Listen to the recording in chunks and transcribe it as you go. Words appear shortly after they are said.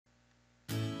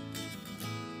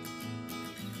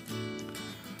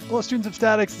Hello students of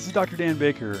statics, this is Dr. Dan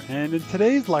Baker, and in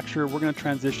today's lecture we're going to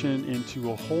transition into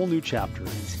a whole new chapter in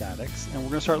statics, and we're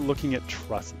going to start looking at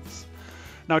trusses.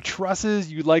 Now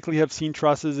trusses, you likely have seen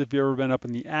trusses if you've ever been up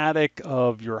in the attic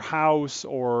of your house,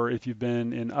 or if you've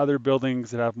been in other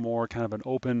buildings that have more kind of an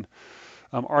open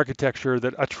architecture.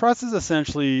 That a truss is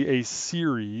essentially a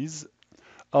series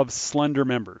of slender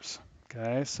members.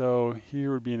 Okay, so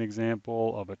here would be an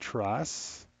example of a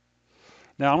truss.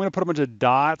 Now I'm going to put a bunch of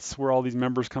dots where all these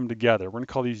members come together. We're going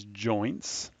to call these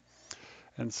joints.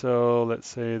 And so let's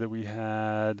say that we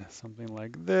had something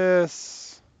like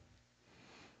this,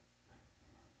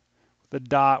 the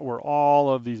dot where all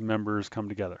of these members come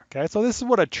together. Okay, so this is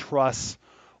what a truss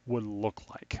would look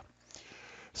like.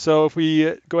 So if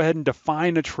we go ahead and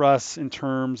define a truss in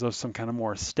terms of some kind of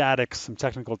more statics, some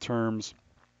technical terms,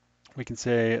 we can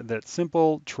say that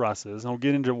simple trusses, and we'll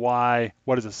get into what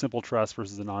is a simple truss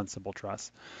versus a non-simple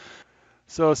truss.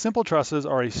 So simple trusses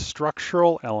are a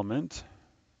structural element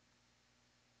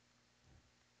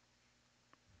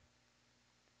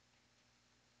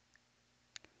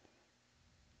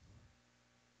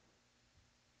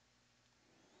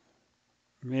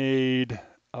made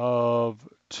of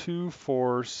two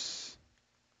force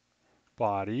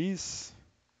bodies.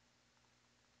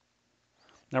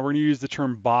 Now we're going to use the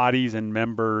term bodies and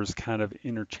members kind of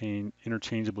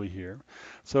interchangeably here.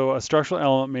 So a structural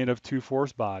element made of two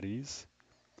force bodies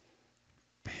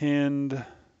pinned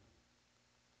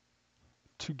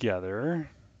together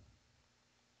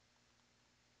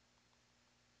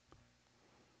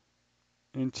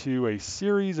into a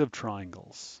series of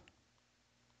triangles.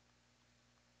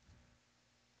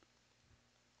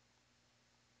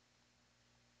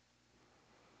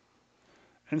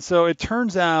 And so it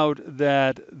turns out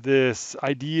that this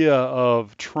idea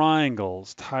of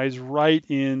triangles ties right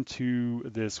into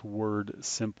this word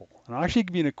simple. And I'll actually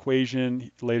give you an equation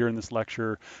later in this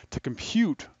lecture to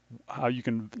compute how you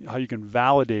can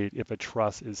validate if a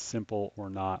truss is simple or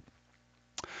not.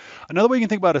 Another way you can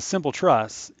think about a simple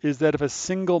truss is that if a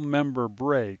single member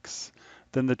breaks,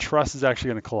 then the truss is actually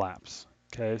going to collapse.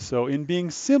 Okay, so in being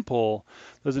simple,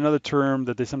 there's another term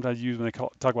that they sometimes use when they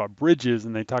talk about bridges,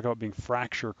 and they talk about being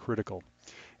fracture critical.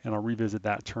 And I'll revisit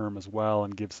that term as well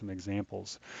and give some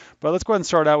examples. But let's go ahead and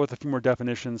start out with a few more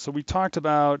definitions. So we talked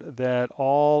about that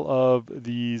all of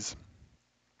these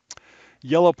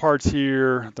yellow parts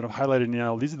here that I've highlighted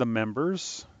now, these are the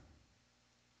members,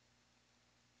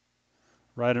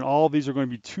 right? And all of these are going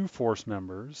to be two force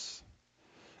members.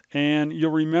 And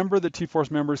you'll remember that two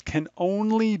force members can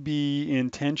only be in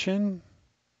tension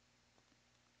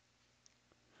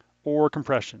or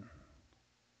compression.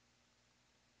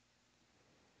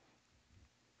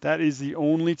 That is the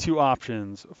only two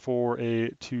options for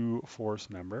a two force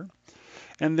member.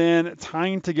 And then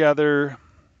tying together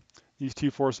these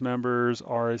two force members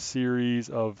are a series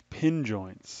of pin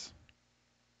joints.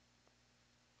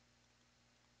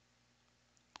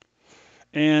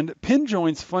 And pin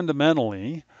joints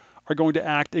fundamentally are going to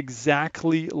act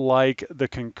exactly like the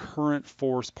concurrent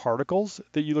force particles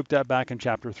that you looked at back in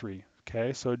chapter 3.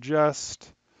 Okay, so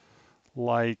just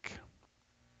like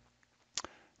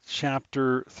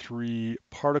chapter 3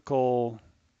 particle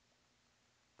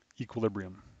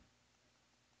equilibrium.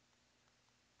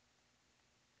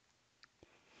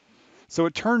 So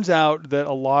it turns out that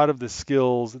a lot of the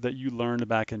skills that you learned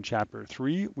back in chapter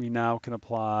 3, we now can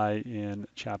apply in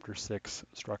chapter 6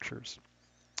 structures.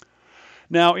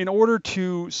 Now, in order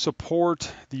to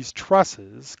support these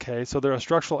trusses, okay, so they're a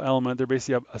structural element, they're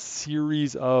basically a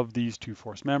series of these two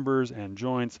force members and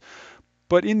joints,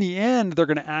 but in the end, they're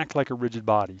going to act like a rigid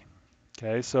body.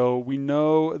 Okay, so we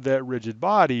know that rigid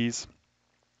bodies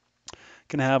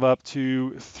can have up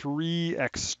to 3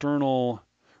 external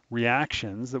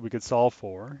reactions that we could solve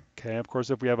for. Okay, of course,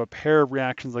 if we have a pair of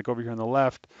reactions like over here on the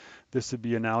left, this would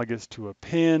be analogous to a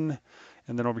pin,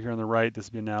 and then over here on the right, this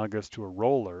would be analogous to a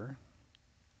roller.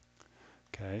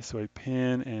 Okay, so a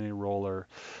pin and a roller.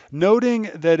 Noting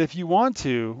that if you want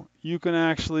to, you can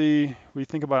actually, we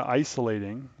think about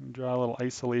isolating, draw a little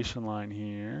isolation line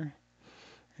here,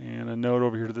 and a note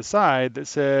over here to the side that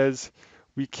says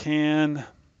we can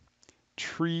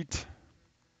treat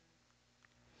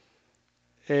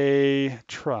a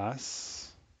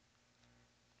truss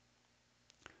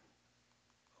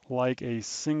like a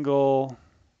single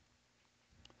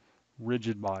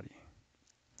rigid body.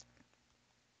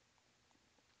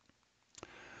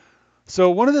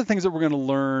 So one of the things that we're going to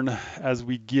learn as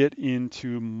we get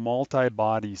into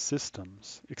multi-body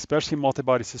systems, especially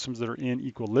multi-body systems that are in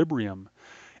equilibrium,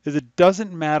 is it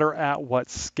doesn't matter at what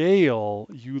scale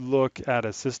you look at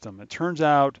a system. It turns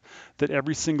out that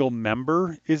every single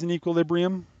member is in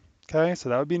equilibrium. Okay, so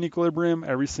that would be an equilibrium.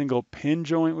 Every single pin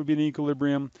joint would be an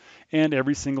equilibrium, and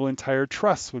every single entire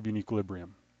truss would be an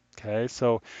equilibrium. Okay,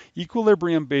 so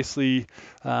equilibrium basically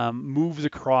moves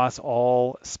across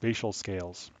all spatial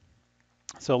scales.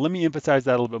 So let me emphasize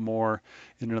that a little bit more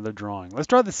in another drawing. Let's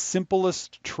draw the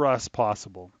simplest truss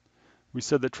possible. We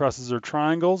said that trusses are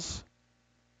triangles.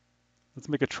 Let's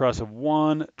make a truss of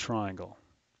one triangle.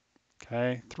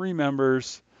 Okay, 3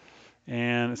 members,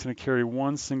 and it's going to carry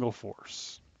one single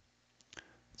force.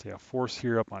 So you have force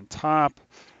here up on top.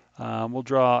 We'll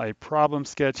draw a problem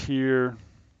sketch here.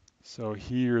 So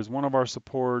here is one of our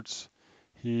supports.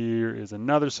 Here is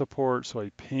another support, so a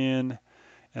pin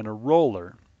and a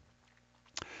roller.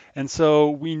 And so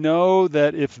we know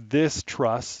that if this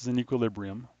truss is in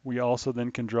equilibrium, we also then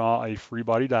can draw a free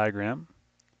body diagram.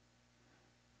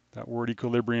 That word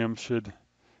equilibrium should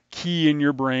key in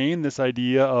your brain this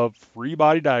idea of free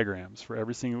body diagrams for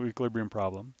every single equilibrium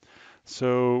problem.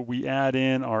 So we add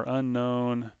in our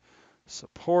unknown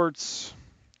supports,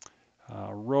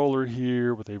 roller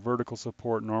here with a vertical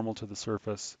support normal to the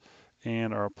surface,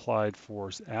 and our applied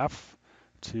force F.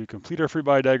 To complete our free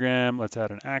body diagram, let's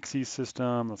add an axis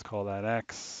system. Let's call that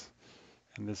X,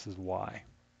 and this is Y.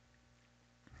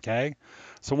 Okay,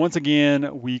 so once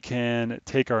again, we can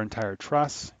take our entire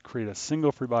truss, create a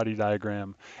single free body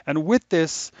diagram, and with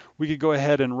this, we could go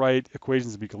ahead and write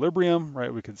equations of equilibrium,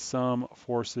 right? We could sum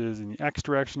forces in the x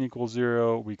direction equals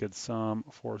 0, we could sum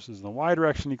forces in the y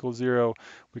direction equals 0,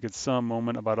 we could sum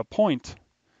moment about a point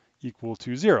equal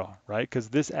to 0, right? Because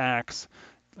this acts,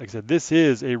 like I said, this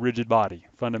is a rigid body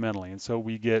fundamentally, and so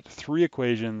we get 3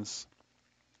 equations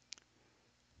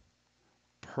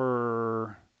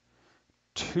per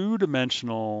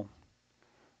 2-dimensional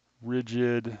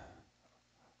rigid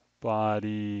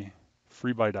body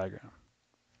free body diagram.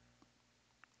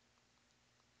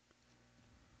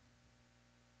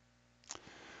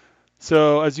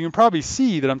 So as you can probably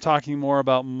see that I'm talking more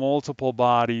about multiple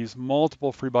bodies,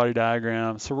 multiple free body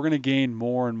diagrams, so we're going to gain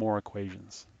more and more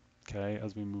equations, okay,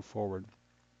 as we move forward.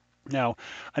 Now,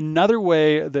 another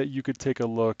way that you could take a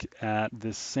look at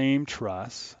this same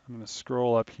truss, I'm going to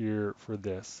scroll up here for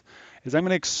this, is I'm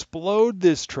going to explode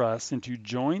this truss into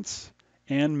joints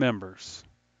and members.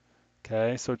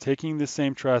 Okay, so taking this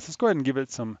same truss, let's go ahead and give it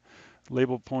some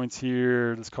label points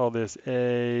here. Let's call this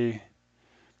A,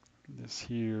 this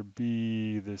here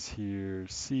B, this here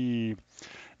C.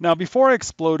 Now, before I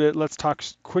explode it, let's talk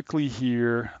quickly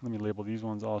here. Let me label these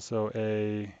ones also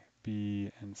A, B,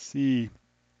 and C.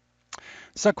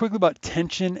 Let's talk quickly about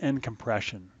tension and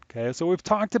compression. Okay, so we've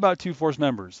talked about 2 force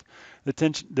members.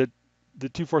 The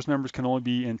 2 force members can only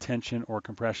be in tension or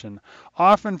compression.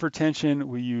 Often for tension,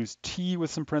 we use T with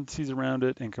some parentheses around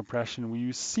it, and compression, we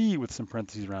use C with some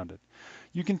parentheses around it.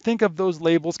 You can think of those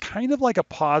labels kind of like a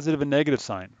positive and negative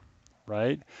sign,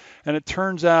 right? And it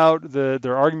turns out that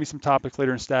there are going to be some topics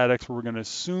later in statics where we're going to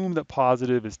assume that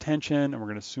positive is tension, and we're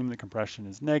going to assume that compression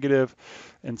is negative.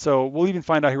 And so we'll even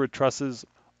find out here with trusses.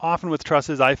 Often with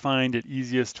trusses, I find it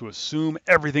easiest to assume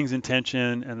everything's in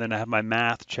tension, and then I have my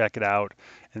math check it out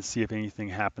and see if anything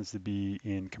happens to be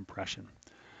in compression.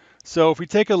 So if we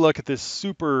take a look at this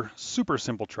super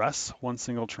simple truss, one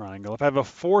single triangle, if I have a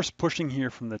force pushing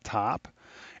here from the top,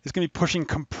 it's going to be pushing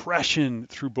compression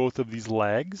through both of these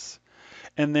legs.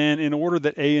 And then in order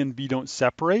that A and B don't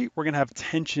separate, we're going to have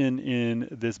tension in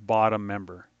this bottom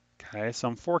member. Okay, so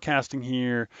I'm forecasting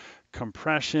here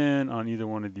compression on either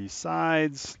one of these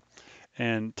sides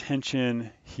and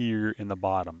tension here in the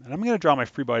bottom. And I'm going to draw my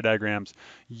free body diagrams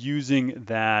using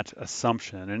that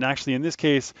assumption. And actually in this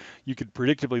case, you could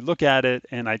predictably look at it,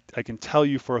 and I can tell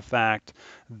you for a fact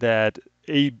that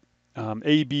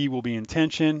AB will be in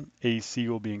tension, AC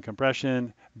will be in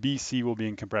compression, BC will be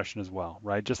in compression as well,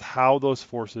 right? Just how those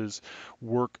forces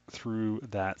work through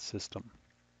that system.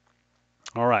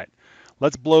 All right,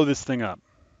 let's blow this thing up.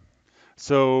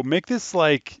 So make this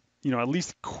like, at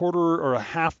least a quarter or a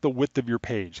half the width of your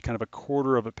page, kind of a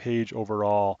quarter of a page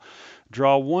overall.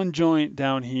 Draw one joint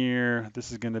down here.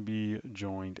 This is going to be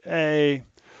joint A.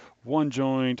 One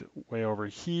joint way over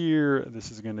here. This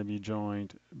is going to be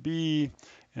joint B.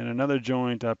 And another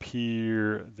joint up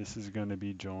here. This is going to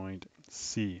be joint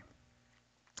C.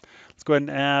 Let's go ahead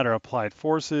and add our applied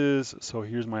forces. So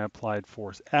here's my applied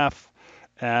force F.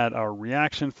 Add our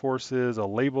reaction forces.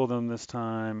 I'll label them this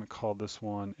time. Call this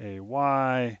one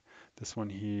AY, this one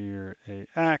here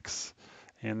AX,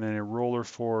 and then a roller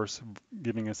force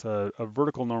giving us a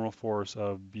vertical normal force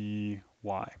of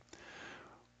BY.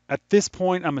 At this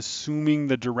point, I'm assuming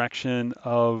the direction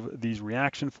of these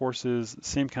reaction forces,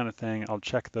 same kind of thing. I'll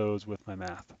check those with my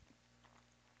math.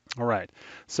 All right,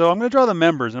 so I'm going to draw the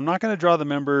members. I'm not going to draw the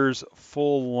members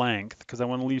full length because I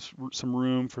want to leave some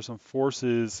room for some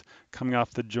forces coming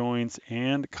off the joints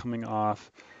and coming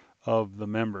off of the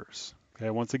members. Okay,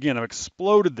 once again, I've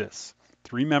exploded this.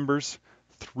 3 members,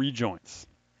 3 joints.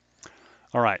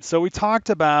 All right, so we talked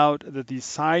about that these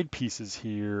side pieces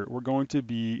here were going to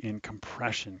be in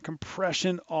compression.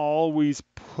 Compression always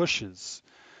pushes.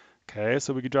 Okay,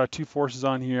 so we could draw 2 forces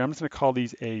on here. I'm just going to call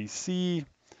these AC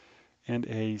and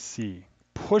AC.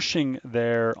 Pushing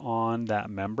there on that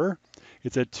member.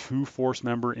 It's a 2-force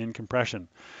member in compression.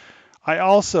 I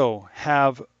also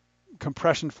have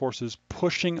compression forces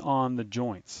pushing on the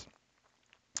joints.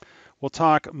 We'll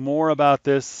talk more about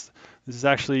this. This is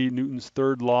actually Newton's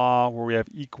third law where we have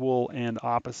equal and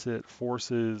opposite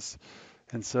forces.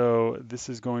 And so this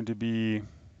is going to be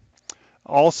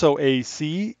also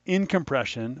AC in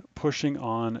compression pushing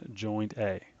on joint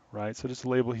A, right? So just a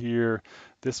label here.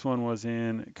 This one was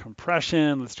in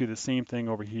compression. Let's do the same thing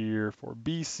over here for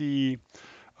BC,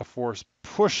 a force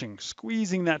pushing,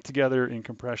 squeezing that together in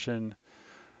compression.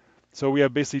 So we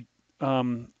have basically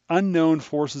unknown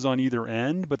forces on either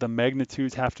end, but the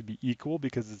magnitudes have to be equal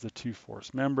because it's a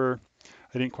 2-force member.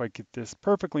 I didn't quite get this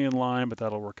perfectly in line, but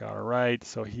that'll work out all right.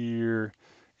 So here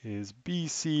is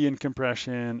BC in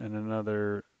compression and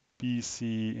another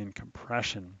BC in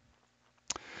compression.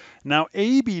 Now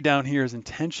AB down here is in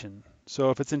tension. So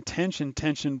if it's in tension,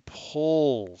 tension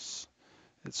pulls.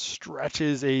 It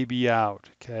stretches AB out.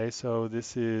 Okay, so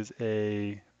this is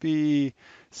AB,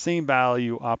 same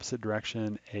value, opposite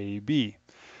direction, AB.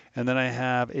 And then I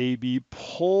have AB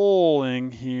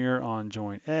pulling here on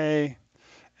joint A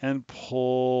and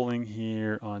pulling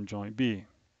here on joint B.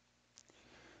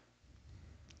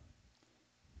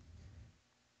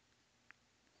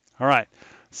 All right,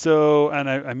 so, and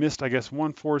I missed, I guess,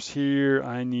 one force here.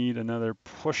 I need another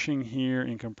pushing here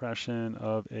in compression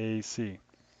of AC.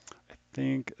 I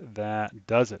think that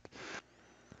does it.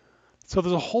 So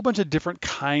there's a whole bunch of different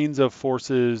kinds of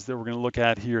forces that we're going to look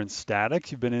at here in statics.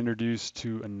 You've been introduced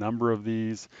to a number of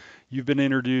these. You've been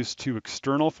introduced to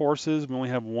external forces. We only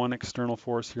have one external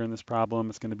force here in this problem.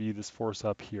 It's going to be this force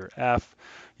up here, F.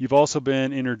 You've also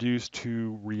been introduced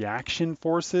to reaction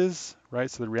forces,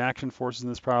 right? So the reaction forces in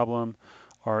this problem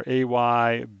are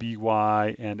AY,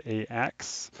 BY, and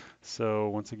AX. So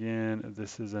once again,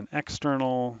 this is an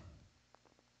external,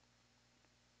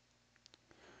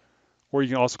 or you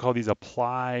can also call these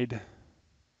applied.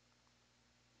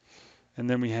 And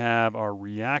then we have our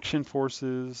reaction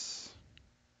forces.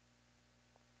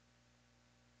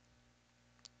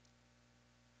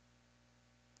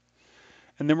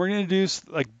 And then we're going to introduce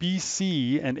like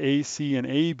BC and AC and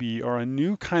AB are a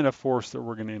new kind of force that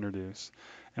we're going to introduce.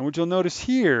 And what you'll notice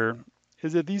here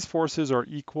is that these forces are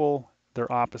equal,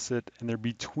 they're opposite, and they're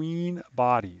between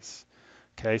bodies.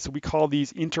 Okay, so we call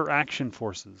these interaction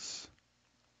forces.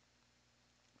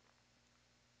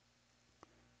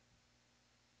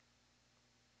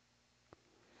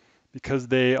 Because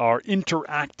they are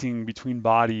interacting between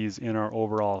bodies in our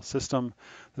overall system.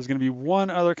 There's going to be one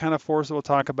other kind of force that we'll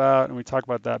talk about, and we talk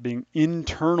about that being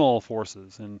internal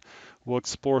forces. And we'll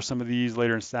explore some of these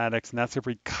later in statics, and that's if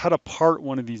we cut apart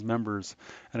one of these members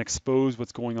and expose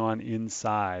what's going on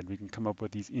inside. We can come up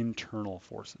with these internal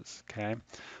forces, okay?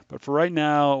 But for right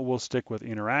now, we'll stick with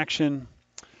interaction,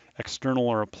 external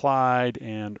or applied,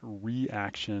 and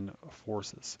reaction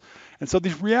forces. And so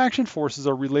these reaction forces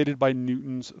are related by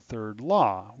Newton's third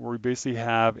law, where we basically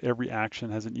have every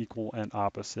action has an equal and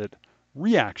opposite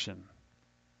reaction.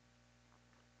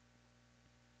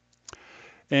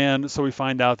 And so we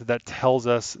find out that that tells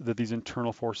us that these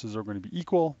internal forces are going to be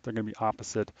equal, they're going to be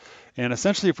opposite. And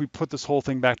essentially, if we put this whole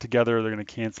thing back together, they're going to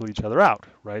cancel each other out,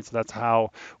 right? So that's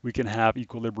how we can have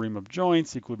equilibrium of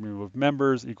joints, equilibrium of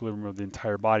members, equilibrium of the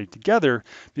entire body together,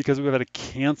 because we've had a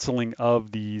canceling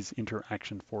of these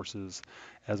interaction forces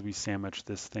as we sandwich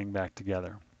this thing back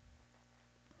together.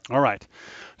 All right,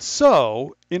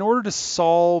 so in order to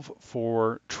solve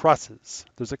for trusses,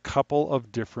 there's a couple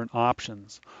of different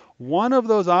options. One of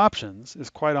those options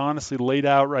is quite honestly laid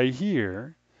out right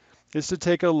here, is to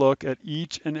take a look at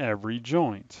each and every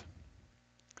joint.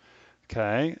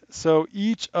 Okay, so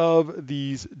each of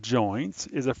these joints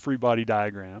is a free body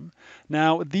diagram.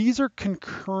 Now, these are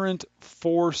concurrent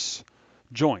force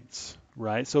joints,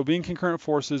 right? So being concurrent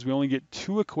forces, we only get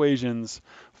 2 equations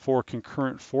for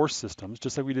concurrent force systems,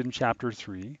 just like we did in chapter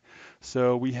 3.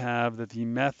 So we have that the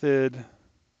method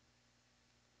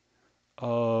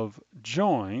of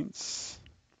joints,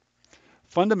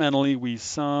 fundamentally, we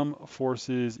sum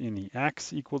forces in the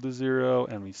x equal to 0,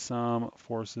 and we sum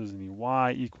forces in the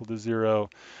y equal to 0.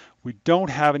 We don't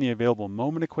have any available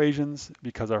moment equations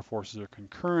because our forces are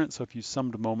concurrent. So if you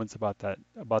summed moments about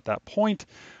that point,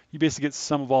 you basically get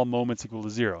sum of all moments equal to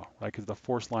 0, right? Because the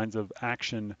force lines of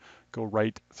action go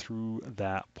right through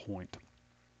that point.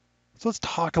 So let's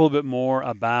talk a little bit more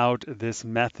about this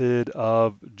method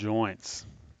of joints.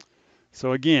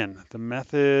 So again, the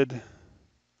method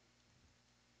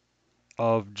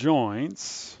of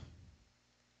joints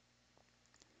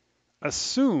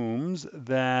assumes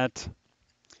that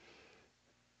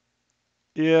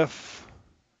if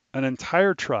an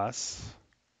entire truss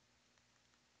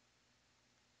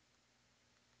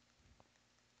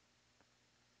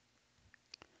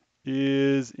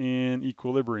is in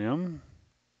equilibrium,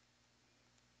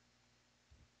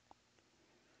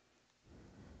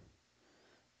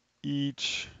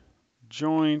 each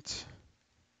joint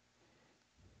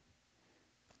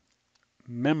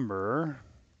member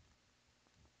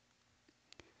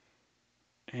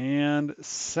and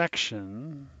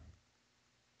section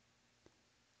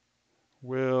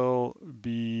will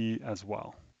be as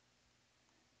well.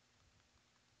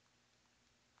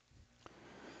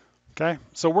 Okay,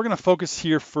 so we're going to focus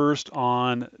here first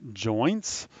on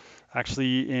joints.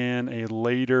 Actually, in a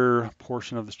later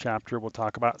portion of this chapter, we'll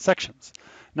talk about sections.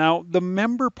 Now, the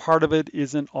member part of it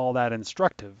isn't all that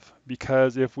instructive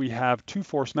because if we have two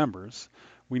force members,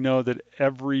 we know that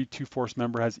every two force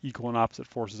member has equal and opposite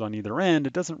forces on either end.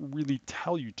 It doesn't really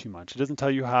tell you too much. It doesn't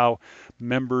tell you how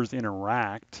members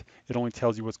interact. It only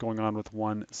tells you what's going on with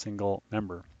one single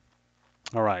member.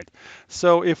 All right,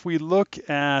 so if we look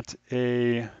at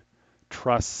a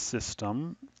truss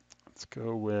system, let's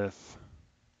go with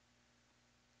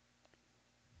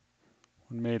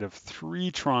one made of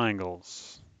 3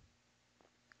 triangles.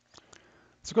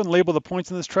 So go ahead and label the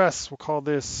points in this truss. We'll call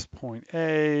this point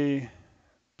A,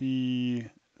 B,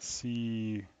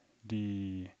 C,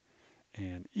 D,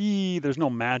 and E. There's no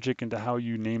magic into how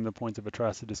you name the points of a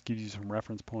truss. It just gives you some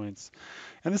reference points.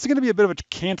 And this is going to be a bit of a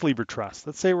cantilever truss.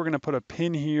 Let's say we're going to put a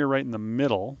pin here right in the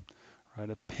middle. Right,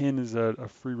 a pin is a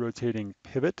free rotating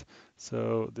pivot.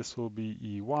 So this will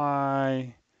be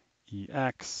EY,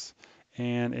 EX,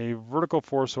 and a vertical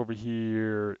force over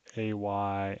here,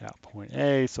 AY at point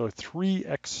A. So 3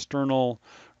 external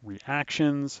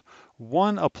reactions,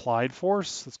 1 applied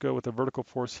force. Let's go with a vertical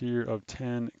force here of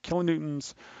 10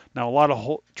 kilonewtons. Now a lot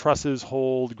of trusses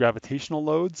hold gravitational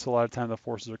loads, so a lot of times the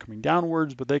forces are coming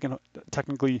downwards, but they can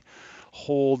technically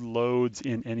hold loads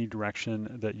in any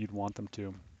direction that you'd want them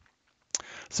to.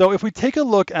 So if we take a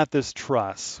look at this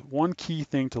truss, one key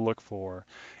thing to look for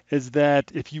is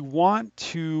that if you want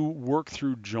to work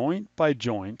through joint by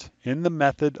joint in the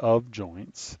method of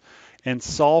joints and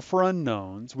solve for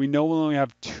unknowns, we know we only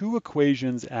have 2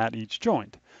 equations at each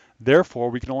joint. Therefore,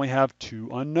 we can only have 2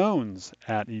 unknowns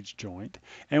at each joint,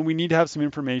 and we need to have some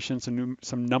information,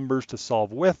 some numbers to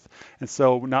solve with. And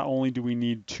so not only do we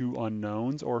need 2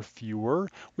 unknowns or fewer,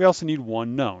 we also need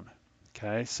 1 known.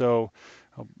 Okay, so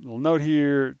a little note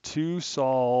here, to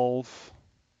solve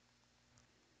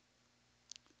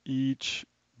each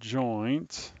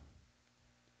joint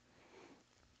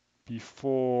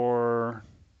before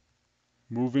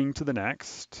moving to the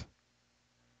next,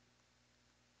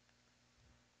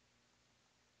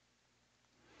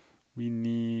 we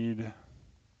need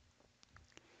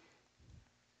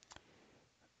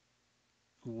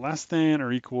less than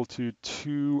or equal to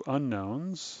 2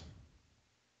 unknowns,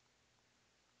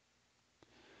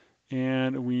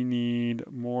 and we need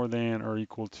more than or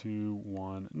equal to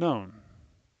 1 known.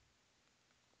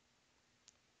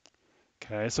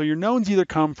 Okay, so your knowns either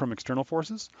come from external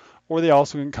forces or they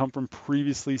also can come from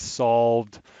previously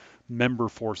solved member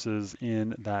forces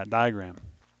in that diagram.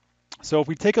 So if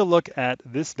we take a look at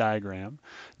this diagram,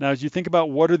 now as you think about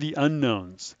what are the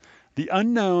unknowns, the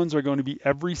unknowns are going to be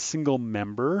every single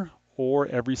member or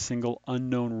every single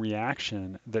unknown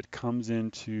reaction that comes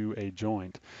into a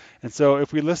joint. And so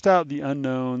if we list out the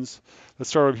unknowns, let's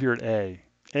start over here at A.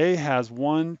 A has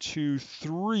 1, 2,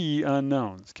 3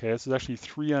 unknowns. Okay, this is actually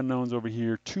 3 unknowns over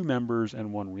here, 2 members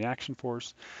and 1 reaction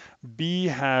force. B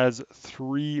has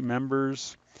 3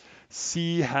 members.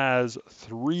 C has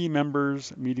 3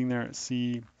 members, meeting there at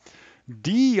C.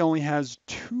 D only has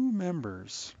 2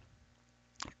 members,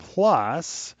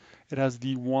 plus it has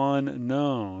the 1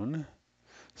 known.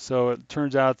 So it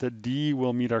turns out that D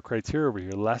will meet our criteria over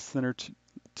here, less than or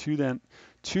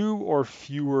 2 or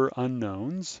fewer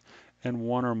unknowns and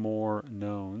 1 or more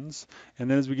knowns. And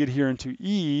then as we get here into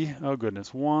E, oh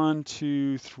goodness, 1,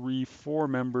 2, 3, 4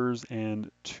 members and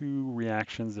 2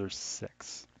 reactions, there's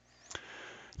 6.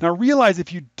 Now realize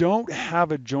if you don't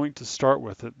have a joint to start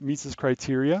with that meets this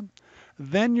criteria,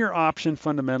 Then your option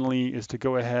fundamentally is to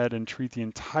go ahead and treat the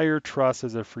entire truss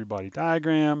as a free body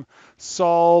diagram,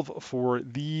 solve for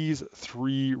these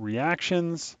three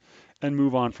reactions, and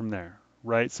move on from there,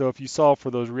 right? So if you solve for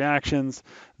those reactions,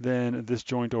 then this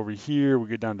joint over here, we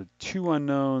get down to 2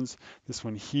 unknowns. This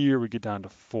one here, we get down to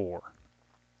 4.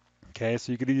 Okay,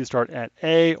 so you could either start at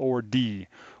A or D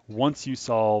once you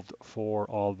solved for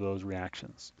all those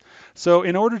reactions. So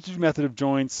in order to do method of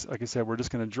joints, like I said, we're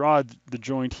just going to draw the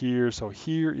joint here. So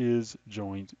here is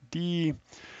joint D.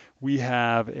 We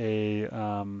have a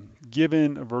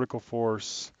given vertical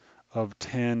force of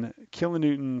 10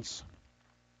 kilonewtons.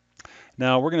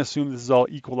 Now we're going to assume this is all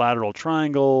equilateral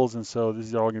triangles, and so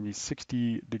these are all going to be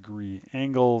 60-degree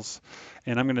angles.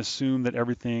 And I'm going to assume that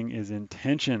everything is in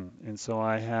tension. And so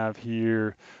I have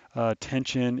here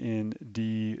tension in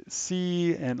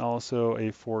DC and also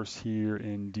a force here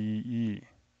in DE.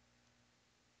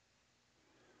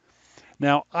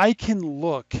 Now I can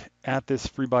look at this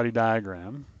free body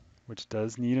diagram, which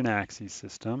does need an axis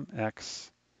system,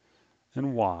 X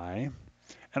and Y,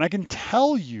 and I can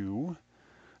tell you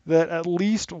that at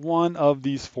least one of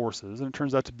these forces, and it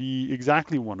turns out to be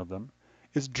exactly one of them,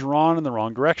 is drawn in the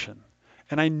wrong direction.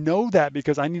 And I know that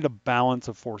because I need a balance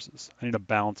of forces. I need a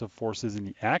balance of forces in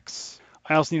the X.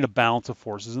 I also need a balance of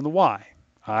forces in the Y.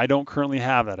 I don't currently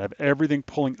have that. I have everything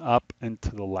pulling up and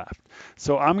to the left.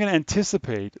 So I'm going to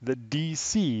anticipate that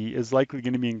DC is likely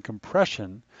going to be in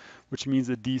compression, which means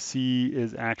that DC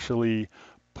is actually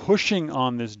pushing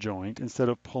on this joint instead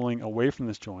of pulling away from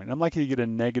this joint. I'm likely to get a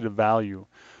negative value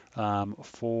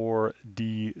for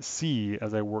DC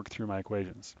as I work through my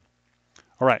equations.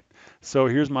 All right, so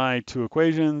here's my two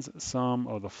equations. Sum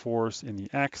of the force in the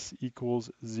X equals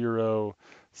 0.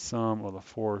 Sum of the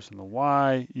force in the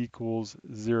Y equals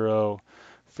 0.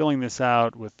 Filling this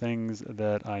out with things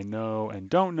that I know and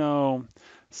don't know.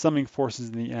 Summing forces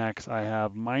in the X, I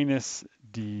have minus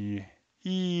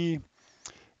DE.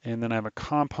 And then I have a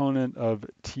component of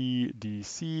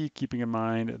TDC, keeping in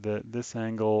mind that this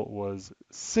angle was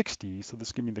 60. So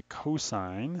this gives me the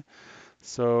cosine.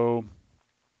 So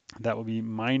that will be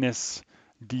minus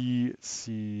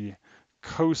DC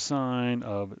cosine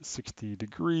of 60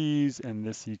 degrees, and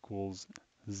this equals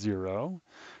 0.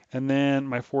 And then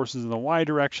my forces in the y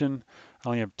direction, I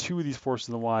only have two of these forces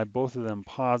in the y, both of them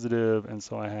positive, and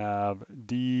so I have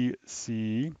DC,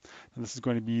 and this is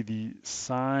going to be the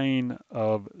sine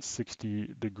of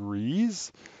 60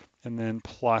 degrees, and then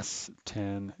plus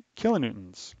 10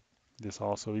 kilonewtons. This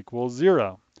also equals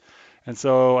 0. And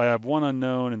so I have one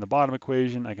unknown in the bottom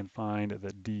equation. I can find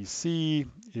that DC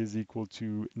is equal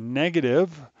to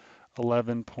negative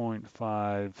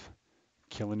 11.5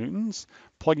 kilonewtons.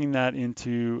 Plugging that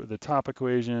into the top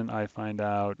equation, I find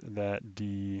out that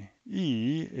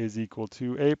DE is equal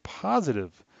to a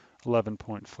positive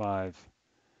 11.5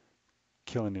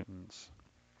 kilonewtons.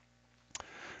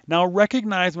 Now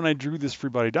recognize when I drew this free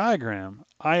body diagram,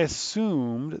 I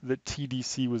assumed that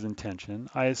TDC was in tension.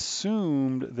 I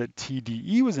assumed that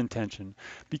TDE was in tension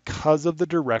because of the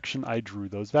direction I drew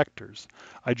those vectors.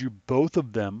 I drew both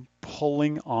of them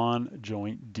pulling on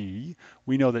joint D.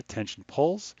 We know that tension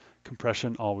pulls,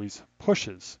 compression always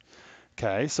pushes.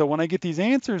 Okay, so when I get these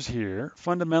answers here,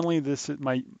 fundamentally this is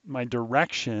my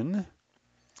direction.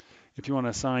 If you want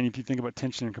to assign, if you think about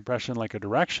tension and compression like a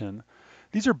direction,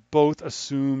 these are both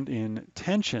assumed in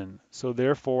tension. So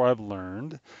therefore I've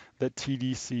learned that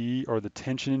TDC, or the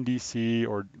tension in DC,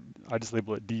 or I just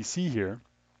label it DC here,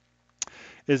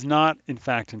 is not in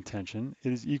fact in tension.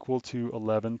 It is equal to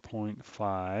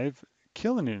 11.5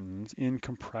 kilonewtons in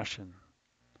compression.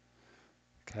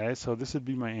 Okay, so this would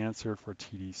be my answer for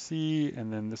TDC,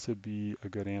 and then this would be a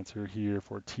good answer here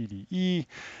for TDE.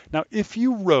 Now, if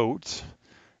you wrote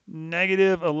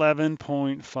negative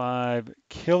 11.5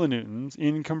 kilonewtons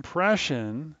in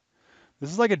compression,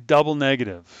 this is like a double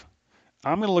negative.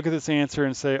 I'm going to look at this answer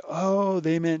and say, oh,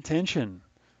 they meant tension,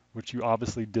 which you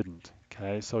obviously didn't.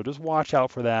 Okay, so just watch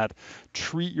out for that.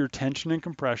 Treat your tension and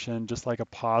compression just like a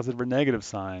positive or negative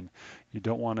sign. You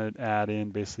don't want to add in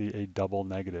basically a double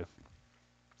negative.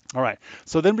 All right,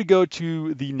 so then we go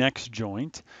to the next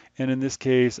joint, and in this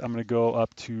case, I'm going to go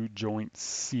up to joint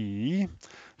C.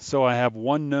 So I have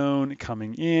one known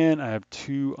coming in, I have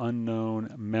two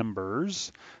unknown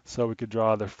members. So we could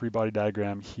draw the free body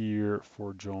diagram here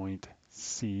for joint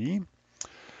C.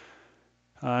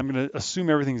 I'm going to assume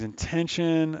everything's in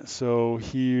tension. So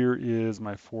here is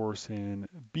my force in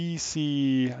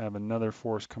BC. I have another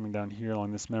force coming down here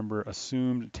along this member,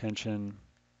 assumed tension.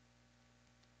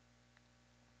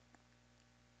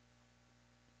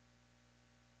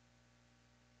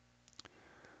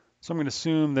 So I'm going to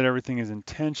assume that everything is in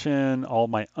tension, all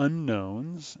my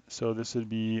unknowns. So this would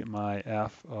be my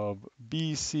F of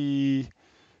BC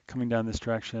coming down this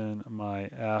direction, my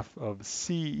F of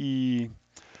CE.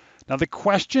 Now the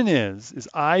question is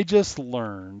I just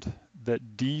learned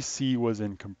that DC was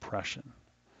in compression.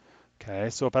 Okay,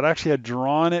 so if I'd actually had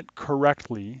drawn it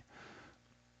correctly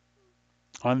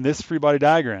on this free body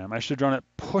diagram, I should have drawn it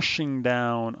pushing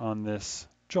down on this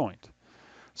joint.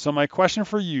 So my question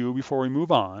for you before we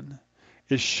move on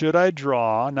is, should I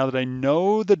draw, now that I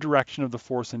know the direction of the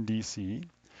force in DC,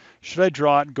 should I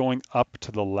draw it going up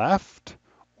to the left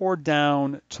or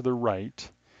down to the right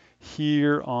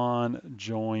here on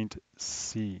joint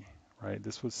C, right?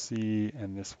 This was C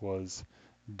and this was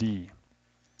D.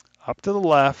 Up to the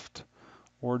left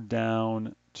or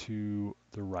down to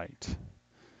the right.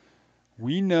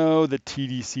 We know that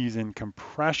TDC is in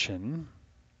compression.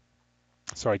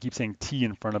 Sorry, I keep saying T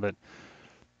in front of it.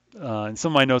 In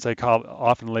some of my notes, I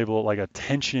often label it like a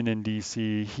tension in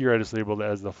DC. Here, I just labeled it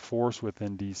as the force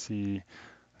within DC.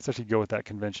 Let's actually go with that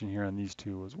convention here on these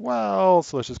two as well.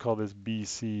 So let's just call this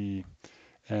BC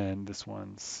and this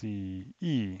one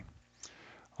CE.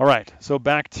 All right, so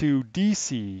back to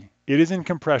DC. It is in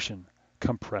compression.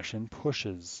 Compression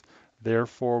pushes.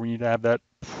 Therefore, we need to have that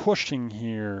pushing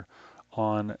here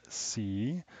on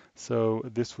C. So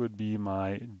this would be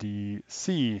my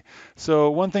DC.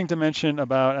 So one thing to mention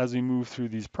about as we move through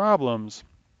these problems,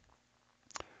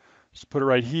 just put it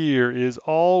right here, is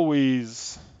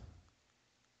always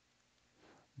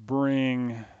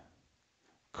bring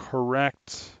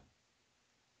correct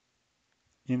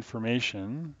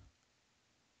information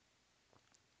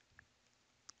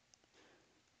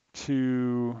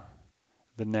to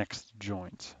the next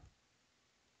joint.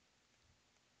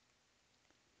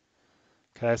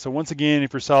 Okay, so once again,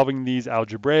 if you're solving these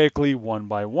algebraically one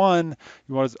by one,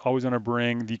 you always want to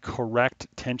bring the correct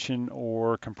tension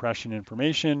or compression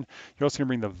information. You're also going to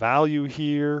bring the value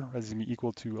here, as going to be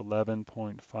equal to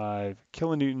 11.5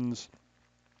 kilonewtons,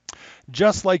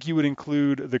 just like you would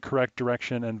include the correct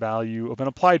direction and value of an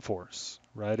applied force,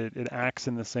 right? It acts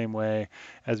in the same way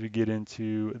as we get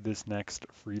into this next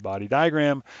free body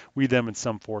diagram. We then, with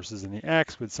some forces in the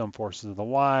X, with some forces in the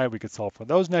Y, we could solve for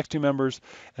those next two members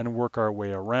and work our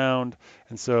way around.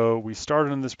 And so we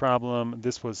started on this problem.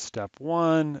 This was step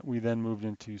one. We then moved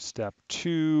into step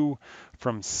two.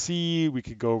 From C, we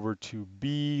could go over to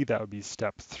B. That would be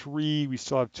step three. We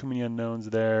still have too many unknowns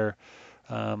there.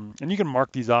 And you can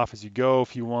mark these off as you go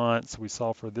if you want. So we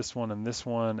solve for this one and this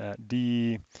one at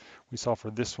D. We solve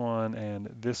for this one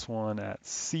and this one at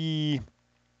C.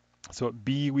 So at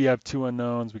B, we have two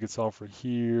unknowns. We could solve for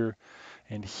here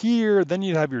and here. Then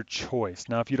you'd have your choice.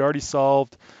 Now, if you'd already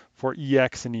solved for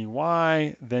EX and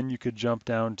EY, then you could jump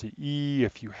down to E.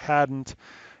 If you hadn't,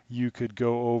 you could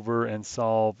go over and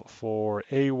solve for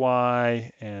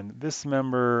AY and this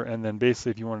member, and then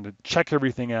basically if you wanted to check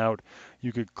everything out,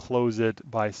 you could close it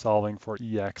by solving for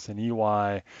EX and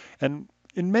EY. And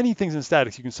in many things in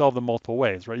statics, you can solve them multiple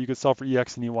ways, right? You could solve for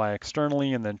EX and EY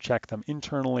externally and then check them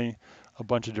internally, a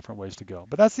bunch of different ways to go.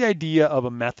 But that's the idea of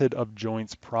a method of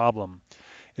joints problem,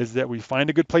 is that we find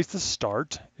a good place to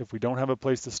start. If we don't have a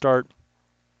place to start,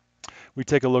 we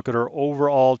take a look at our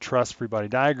overall truss free body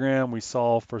diagram. We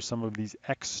solve for some of these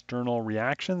external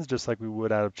reactions, just like we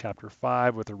would out of chapter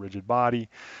 5 with a rigid body.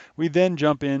 We then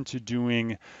jump into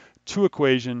doing two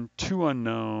equation, two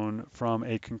unknown from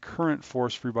a concurrent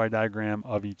force free body diagram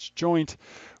of each joint.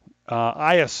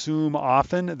 I assume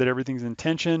often that everything's in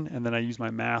tension, and then I use my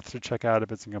math to check out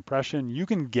if it's in compression. You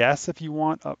can guess if you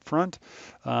want up front,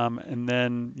 and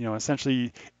then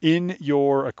essentially in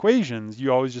your equations,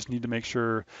 you always just need to make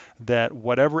sure that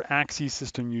whatever axis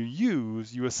system you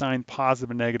use, you assign positive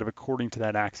and negative according to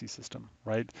that axis system,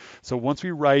 right? So once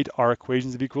we write our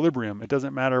equations of equilibrium, it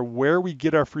doesn't matter where we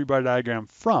get our free body diagram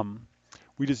from,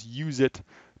 we just use it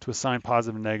to assign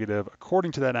positive and negative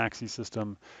according to that axis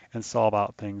system and solve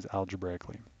out things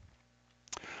algebraically.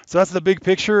 So that's the big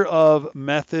picture of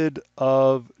method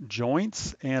of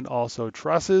joints and also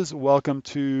trusses. Welcome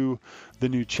to the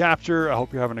new chapter. I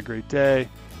hope you're having a great day.